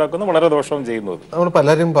അഡിക്ഷൻ ഉണ്ടാക്കുന്നു, വളരെ ദോഷവും ചെയ്യുന്നത്. നമ്മൾ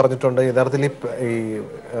പലരും പറഞ്ഞിട്ടുണ്ട്, യഥാർത്ഥത്തിൽ ഈ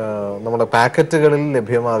നമ്മുടെ പാക്കറ്റുകളിൽ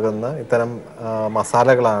ലഭ്യമാകുന്ന ഇത്തരം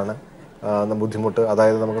മസാലകളാണ് ബുദ്ധിമുട്ട്.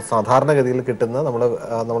 അതായത് നമുക്ക് സാധാരണഗതിയിൽ കിട്ടുന്ന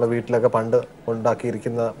നമ്മുടെ വീട്ടിലൊക്കെ പണ്ട്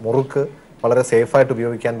ഉണ്ടാക്കിയിരിക്കുന്ന മുറുക്ക് വളരെ സേഫായിട്ട്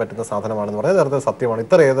ഉപയോഗിക്കാൻ പറ്റുന്ന സാധനമാണെന്ന് പറയുന്നത് യഥാർത്ഥത്തിൽ സത്യമാണ്.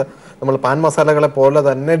 ഇത്രയേത് നമ്മൾ പാൻ മസാലകളെ പോലെ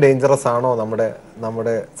തന്നെ ഡേഞ്ചറസ് ആണോ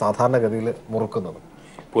നമ്മുടെ സാധാരണഗതിയിൽ മുറുക്കുന്നത്?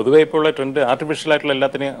 പൊതുവെ ഇപ്പോൾ ഉള്ള ട്രെൻഡ് ആർട്ടിഫിഷ്യൽ ആയിട്ടുള്ള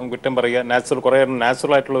എല്ലാത്തിനെയും കുറ്റം പറയുക, കുറേ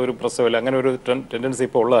നാച്ചുറൽ ആയിട്ടുള്ള ഒരു പ്രശ്നമില്ല, അങ്ങനെ ഒരു ടെൻഡൻസി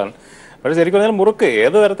ഇപ്പോൾ ഉള്ളതാണ്. പക്ഷേ ശരിക്കും പറഞ്ഞാൽ മുറുക്ക്,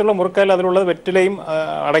 ഏത് തരത്തിലുള്ള മുറുക്കായാലും അതിലുള്ളത് വെറ്റിലയും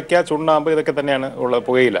അടയ്ക്ക, ചുണ്ണാമ്പ്, ഇതൊക്കെ തന്നെയാണ് ഉള്ളത്,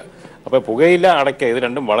 പുകയില. അപ്പോൾ പുകയില, അടയ്ക്ക ഇത്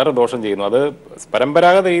രണ്ടും വളരെ ദോഷം ചെയ്യുന്നു. അത്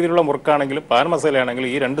പരമ്പരാഗത രീതിയിലുള്ള മുറുക്കാണെങ്കിലും പാൻ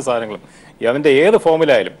മസാലയാണെങ്കിലും ഈ രണ്ട് സാധനങ്ങളും അതിൻ്റെ ഏത്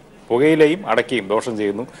ഫോമിലായാലും പുകയിലയും അടയ്ക്കയും ദോഷം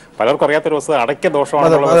ചെയ്യുന്നു. പലർക്കും അറിയാത്തൊരു വസ്തു അടയ്ക്ക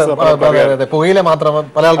ദോഷമാണ്. പുകയില മാത്രം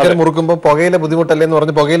പല ആൾക്കാരും മുറുക്കുമ്പോൾ പുകയില ബുദ്ധിമുട്ടല്ലേ എന്ന്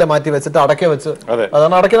പറഞ്ഞ് പുകയില മാറ്റി വെച്ചിട്ട് അടയ്ക്ക വെച്ച്,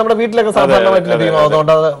 അതാണ് അടയ്ക്ക നമ്മുടെ വീട്ടിലൊക്കെ സാധാരണമായിട്ട് ലഭ്യം.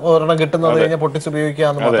 അതുകൊണ്ട് ഒരെണ്ണം കിട്ടുന്നത് കഴിഞ്ഞാൽ പൊട്ടിച്ച്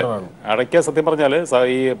ഉപയോഗിക്കാന്ന് മാത്രമാണ്. അടയ്ക്ക സത്യം പറഞ്ഞാൽ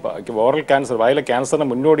ഈ ഓറൽ ക്യാൻസർ, വായിലെ ക്യാൻസറിന്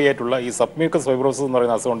മുന്നോടിയായിട്ടുള്ള ഈ സബ്മ്യൂക്കസ് ഫൈബ്രോസിസ് എന്ന്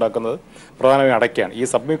പറയുന്ന അസുഖം ഉണ്ടാക്കുന്നത് പ്രധാനമായും അടയ്ക്കയാണ്. ഈ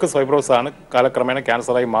സബ്മ്യൂക്കസ് ഫൈബ്രോസ് ആണ് കാലക്രമേണ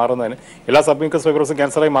ക്യാൻസറായി മാറുന്നതിന്, എല്ലാ സബ്മ്യൂക്കസ് ഫൈബ്രോസും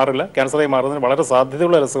ക്യാൻസറായി മാറില്ല, ക്യാൻസറായി മാറുന്നതിന് വളരെ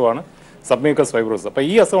സാധ്യതയുള്ള അസുഖമാണ് സബ്മ്യൂക്കസ് ഫൈബ്രോസിസ്. അപ്പോൾ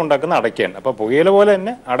ഈ അസുഖം ഉണ്ടാക്കുന്ന അടയ്ക്കയാണ്. അപ്പോൾ പുകയില പോലെ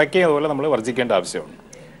തന്നെ അടയ്ക്കയും അതുപോലെ നമ്മൾ വർജിക്കേണ്ട ആവശ്യമാണ്.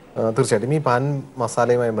 തീർച്ചയായിട്ടും. ഈ പാൻ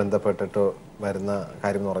മസാലയുമായി ബന്ധപ്പെട്ടിട്ട് വരുന്ന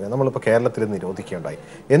കാര്യം എന്ന് പറഞ്ഞാൽ നമ്മളിപ്പോൾ കേരളത്തിൽ നിരോധിക്കുകയുണ്ടായി.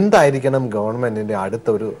 എന്തായിരിക്കണം ഗവൺമെൻറ്റിൻ്റെ അടുത്ത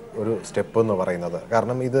ഒരു സ്റ്റെപ്പ് എന്ന് പറയുന്നത്?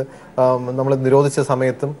 കാരണം ഇത് നമ്മൾ നിരോധിച്ച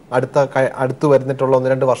സമയത്തും അടുത്ത് വരുന്നിട്ടുള്ള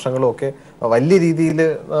 1-2 വർഷങ്ങളും ഒക്കെ വലിയ രീതിയിൽ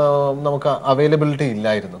നമുക്ക് അവൈലബിലിറ്റി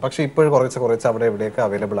ഇല്ലായിരുന്നു. പക്ഷേ ഇപ്പോഴും കുറച്ച് അവിടെ എവിടെയൊക്കെ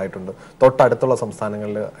അവൈലബിൾ ആയിട്ടുണ്ട്. തൊട്ടടുത്തുള്ള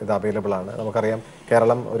സംസ്ഥാനങ്ങളിൽ ഇത് അവൈലബിൾ ആണ്. നമുക്കറിയാം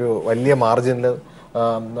കേരളം ഒരു വലിയ മാർജിനിൽ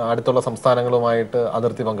അടുത്തുള്ള സംസ്ഥാനങ്ങളുമായിട്ട്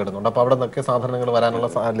അതിർത്തി പങ്കിടുന്നുണ്ട്. അപ്പോൾ അവിടെ നിന്നൊക്കെ സാധനങ്ങൾ വരാനുള്ള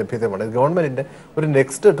ലഭ്യതയുണ്ട്. ഗവൺമെന്റിന്റെ ഒരു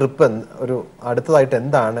നെക്സ്റ്റ് ട്രിപ്പ്, ഒരു അടുത്തതായിട്ട്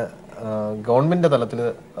എന്താണ് ഗവൺമെന്റ് തലത്തിൽ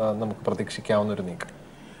നമുക്ക് പ്രതീക്ഷിക്കാവുന്ന ഒരു നീക്കം?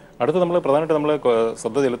 അടുത്ത് നമ്മൾ പ്രധാനമായിട്ട് നമ്മൾ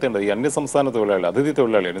ശ്രദ്ധ ചെലുത്തേണ്ടത് ഈ അന്യസംസ്ഥാന തൊഴിലാളികൾ, അതിഥി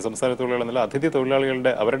തൊഴിലാളികൾ, അന്യസംസ്ഥാന തൊഴിലാളികൾ എന്നല്ല, അതിഥി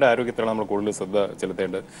തൊഴിലാളികളുടെ അവരുടെ ആരോഗ്യത്തിലാണ് നമ്മൾ കൂടുതൽ ശ്രദ്ധ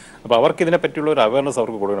ചെലുത്തേണ്ടത്. അപ്പോൾ അവർക്ക് ഇതിനെപ്പറ്റിയുള്ള ഒരു അവയർനെസ്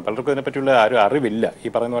അവർക്ക് കൊടുക്കണം. പലർക്കും ഇതിനെപ്പറ്റിയുള്ള ആരും അറിവില്ല. ഈ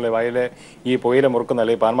പറയുന്ന പോലെ വയലെ ഈ പുകയില മുറുക്കുന്ന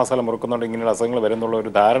അല്ലെങ്കിൽ പാൻ മസാല മുറുക്കുന്നുണ്ട് ഇങ്ങനെയുള്ള അസുഖങ്ങൾ വരുന്നുള്ള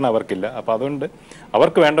ഒരു ധാരണ അവർക്കില്ല. അപ്പോൾ അതുകൊണ്ട്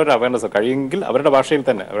അവർക്ക് വേണ്ട ഒരു അവയർനെസ് കഴിയുമെങ്കിൽ അവരുടെ ഭാഷയിൽ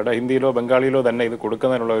തന്നെ, അവരുടെ ഹിന്ദിയിലോ ബംഗാളിയിലോ തന്നെ ഇത്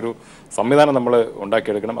കൊടുക്കുന്നതിനുള്ള ഒരു സംവിധാനം നമ്മൾ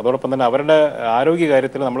ഉണ്ടാക്കിയെടുക്കണം. അതോടൊപ്പം തന്നെ അവരുടെ ആരോഗ്യ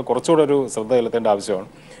കാര്യത്തിൽ നമ്മൾ കുറച്ചുകൂടെ ഒരു ശ്രദ്ധ ചെലുത്തേണ്ട ആവശ്യമാണ്.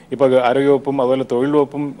 ഇപ്പോൾ ആരോഗ്യവകുപ്പും അതുപോലെ തൊഴിൽ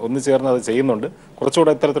വകുപ്പും ഒന്ന് ചേർന്ന് അത് ചെയ്യുന്നുണ്ട്.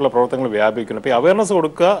 കുറച്ചുകൂടെ ഇത്തരത്തിലുള്ള പ്രവർത്തനങ്ങൾ വ്യാപിക്കുന്നു. അപ്പോൾ ഈ അവയർനെസ്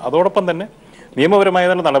കൊടുക്കുക, അതോടൊപ്പം തന്നെ നിയമപരമായ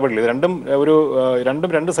തന്നെ നടപടികൾ, ഇത് രണ്ടും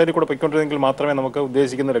രണ്ട് സൈഡിൽ കൂടെ പൊയ്ക്കൊണ്ടിരുന്നെങ്കിൽ മാത്രമേ നമുക്ക്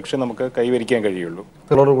ഉദ്ദേശിക്കുന്ന ലക്ഷ്യം നമുക്ക് കൈവരിക്കാൻ കഴിയുള്ളൂ.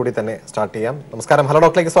 കൂടി തന്നെ സ്റ്റാർട്ട് ചെയ്യാം. നമസ്കാരം, ഹലോ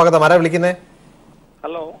ഡോക്ടറിലേക്ക് സ്വാഗതം. ആരാ വിളിക്കുന്നത്?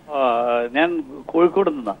 ഹലോ, ഞാൻ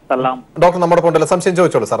കോഴിക്കോട് നിന്നാ. സലാം ഡോക്ടർ, നമ്മുടെ പോണ്ടല്ലോ, സംശയം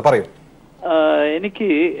ചോദിച്ചോളൂ സാർ, പറയൂ. എനിക്ക്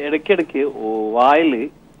ഇടയ്ക്കിടയ്ക്ക് വായില്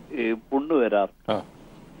പുണ്ണ് വരാറ്.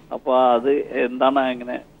 അപ്പൊ അത് എന്താണ്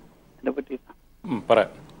എങ്ങനെ അതിനെ പറ്റി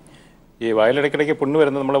പറയാം. ഈ വായിലിടയ്ക്കിടയ്ക്ക് പുണ്ണ്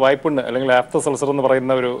വരുന്നത് നമ്മൾ വായ്പുണ്ണ് അല്ലെങ്കിൽ ആഫ്തർ സൾസർ എന്ന്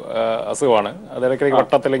പറയുന്ന ഒരു അസുഖമാണ്. അത് ഇടയ്ക്കിടയ്ക്ക്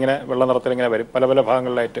വട്ടത്തിൽ ഇങ്ങനെ വെള്ള നിറത്തിൽ ഇങ്ങനെ വരും, പല പല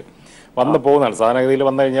ഭാഗങ്ങളിലായിട്ട് വന്നു പോകുന്നതാണ്. സാധാരണഗതിയിൽ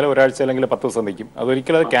വന്നു കഴിഞ്ഞാൽ ഒരാഴ്ച അല്ലെങ്കിൽ 10 ദിവസം നിൽക്കും.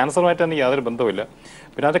 അതൊരിക്കലും അത് ക്യാൻസറുമായിട്ട് തന്നെ യാതൊരു ബന്ധവുമില്ല.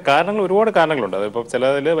 പിന്നെ അതിൻ്റെ കാരണങ്ങൾ ഒരുപാട് കാരണങ്ങളുണ്ട്. അതിപ്പോൾ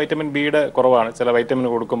ചിലതിൽ വൈറ്റമിൻ ബിയുടെ കുറവാണ്, ചില വൈറ്റമിൻ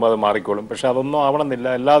കൊടുക്കുമ്പോൾ അത് മാറിക്കോളും. പക്ഷെ അതൊന്നും ആവണമെന്നില്ല.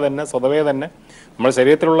 അല്ലാതെ തന്നെ സ്വതവേ തന്നെ നമ്മുടെ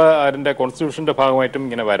ശരീരത്തിലുള്ള അതിൻ്റെ കോൺസ്റ്റിറ്റ്യൂഷൻ്റെ ഭാഗമായിട്ടും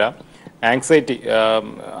ഇങ്ങനെ വരാം. ആങ്സൈറ്റി,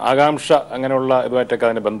 ആകാംക്ഷ, അങ്ങനെയുള്ള ഇതുമായിട്ടൊക്കെ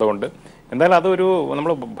അതിന് ബന്ധമുണ്ട്. എന്തായാലും അതൊരു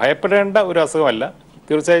നമ്മൾ ഭയപ്പെടേണ്ട ഒരു അസുഖമല്ല.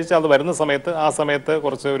 തീർച്ചയായിട്ടും അത് വരുന്ന സമയത്ത് ആ സമയത്ത്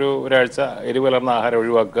കുറച്ച് ഒരാഴ്ച എരിവ് കലർന്ന ആഹാരം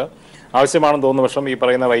ഒഴിവാക്കുക. ആവശ്യമാണെന്ന് തോന്നുന്ന പക്ഷം ഈ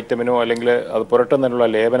പറയുന്ന വൈറ്റമിനോ അല്ലെങ്കിൽ അത് പുരട്ടുന്നതിനുള്ള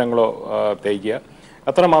ലേപനങ്ങളോ തേക്കുക.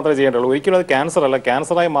 അത്ര മാത്രമേ ചെയ്യേണ്ടുള്ളൂ. ഒരിക്കലും അത് ക്യാൻസർ അല്ല,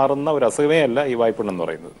 ക്യാൻസറായി മാറുന്ന ഒരു അസുഖമേ അല്ല ഈ വായ്പുണ്ണെന്ന്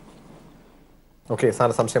പറയുന്നത്. ഓക്കെ സാർ,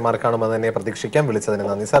 സംശയം മാർക്കാണെന്ന് തന്നെ പ്രതീക്ഷിക്കാം. വിളിച്ചതിന്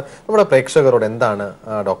നന്ദി സാർ. നമ്മുടെ പ്രേക്ഷകരോട് എന്താണ്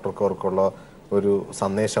ഡോക്ടർക്കുള്ള ഒരു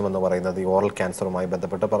സന്ദേശം എന്ന് പറയുന്നത് ഈ ഓറൽ ക്യാൻസറുമായി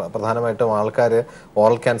ബന്ധപ്പെട്ട്? പ്രധാനമായിട്ടും ആൾക്കാർ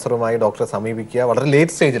ഓറൽ ക്യാൻസറുമായി ഡോക്ടറെ സമീപിക്കുക വളരെ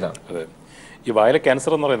ലേറ്റ് സ്റ്റേജിലാണ്. അതെ, ഈ വായിലെ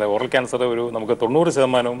ക്യാൻസർ എന്ന് പറയുന്നത് ഓറൽ ക്യാൻസർ നമുക്ക്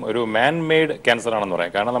 90% ഒരു മാൻ മെയ്ഡ് ക്യാൻസർ ആണെന്ന്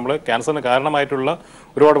പറയാം. കാരണം നമ്മൾ ക്യാൻസറിന് കാരണമായിട്ടുള്ള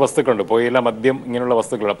ഒരുപാട് വസ്തുക്കളുണ്ട്, പുകയില, മദ്യം, ഇങ്ങനെയുള്ള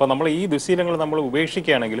വസ്തുക്കളുണ്ട്. അപ്പോൾ നമ്മൾ ഈ ദുശീലങ്ങൾ നമ്മൾ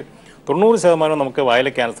ഉപേക്ഷിക്കുകയാണെങ്കിൽ 90% നമുക്ക്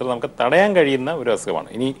വായിലെ ക്യാൻസർ നമുക്ക് തടയാൻ കഴിയുന്ന ഒരു അസുഖമാണ്.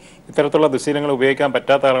 ഇനി ഇത്തരത്തിലുള്ള ദുശീലങ്ങൾ ഉപയോഗിക്കാൻ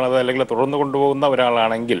പറ്റാത്ത ആളാണത് അല്ലെങ്കിൽ തുടർന്ന് കൊണ്ടുപോകുന്ന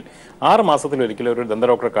ഒരാളാണെങ്കിൽ 6 മാസത്തിലൊരിക്കലും ഒരു ദന്ത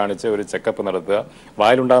ഡോക്ടറെ കാണിച്ച് ഒരു ചെക്കപ്പ് നടത്തുക.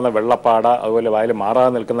 വായിലുണ്ടാകുന്ന വെള്ളപ്പാട, അതുപോലെ വായിൽ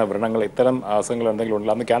മാറാതെ നിൽക്കുന്ന വ്രണങ്ങൾ, ഇത്തരം അസുഖങ്ങൾ എന്തെങ്കിലും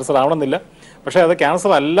ഉണ്ടല്ലോ, അന്ന് ക്യാൻസർ ആവണമെന്നില്ല. പക്ഷേ അത്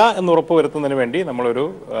ക്യാൻസർ അല്ല എന്ന് ഉറപ്പ് വരുത്തുന്നതിന് വേണ്ടി നമ്മളൊരു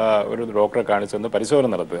ഡോക്ടറെ കാണിച്ചൊന്ന് പരിശോധന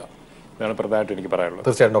നടത്തുക. ഇതാണ് പ്രധാനമായിട്ട് എനിക്ക് പറയാനുള്ളത്.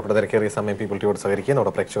 തീർച്ചയായിട്ടും ഡോക്ടർ, തിരക്കേറിയ സമയം പീപ്പിൾ ടിവിയോട് സഹകരിക്കുക.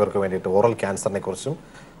 നമ്മുടെ പ്രേക്ഷകർക്ക് വേണ്ടിയിട്ട് ഓറൽ ക്യാൻസറിനെ കുറിച്ചും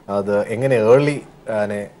അത് എങ്ങനെ ഏർലി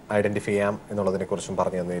ഐഡന്റിഫൈ ചെയ്യാം എന്നുള്ളതിനെ കുറിച്ചും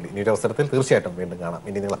പറഞ്ഞു തന്നതിൽ ഇനി ഒരു അവസരത്തിൽ തീർച്ചയായിട്ടും വീണ്ടും കാണാം.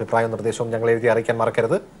 ഇനി നിങ്ങളുടെ അഭിപ്രായവും നിർദ്ദേശവും ഞങ്ങൾ എഴുതി അറിയിക്കാൻ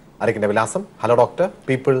മറക്കരുത്. അറിയിക്കേണ്ട വിലാസം hello doctor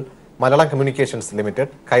people, Malayalam communications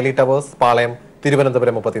limited, കൈലി towers, പാളയം,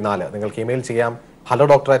 തിരുവനന്തപുരം 34. നിങ്ങൾക്ക് ഇമെയിൽ ചെയ്യാം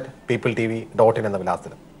hello@peopletv.in എന്ന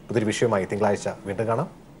വിലാസത്തിൽ. പുതിയൊരു വിഷയവുമായി തിങ്കളാഴ്ച വീണ്ടും കാണാം.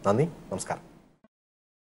 നന്ദി, നമസ്കാരം.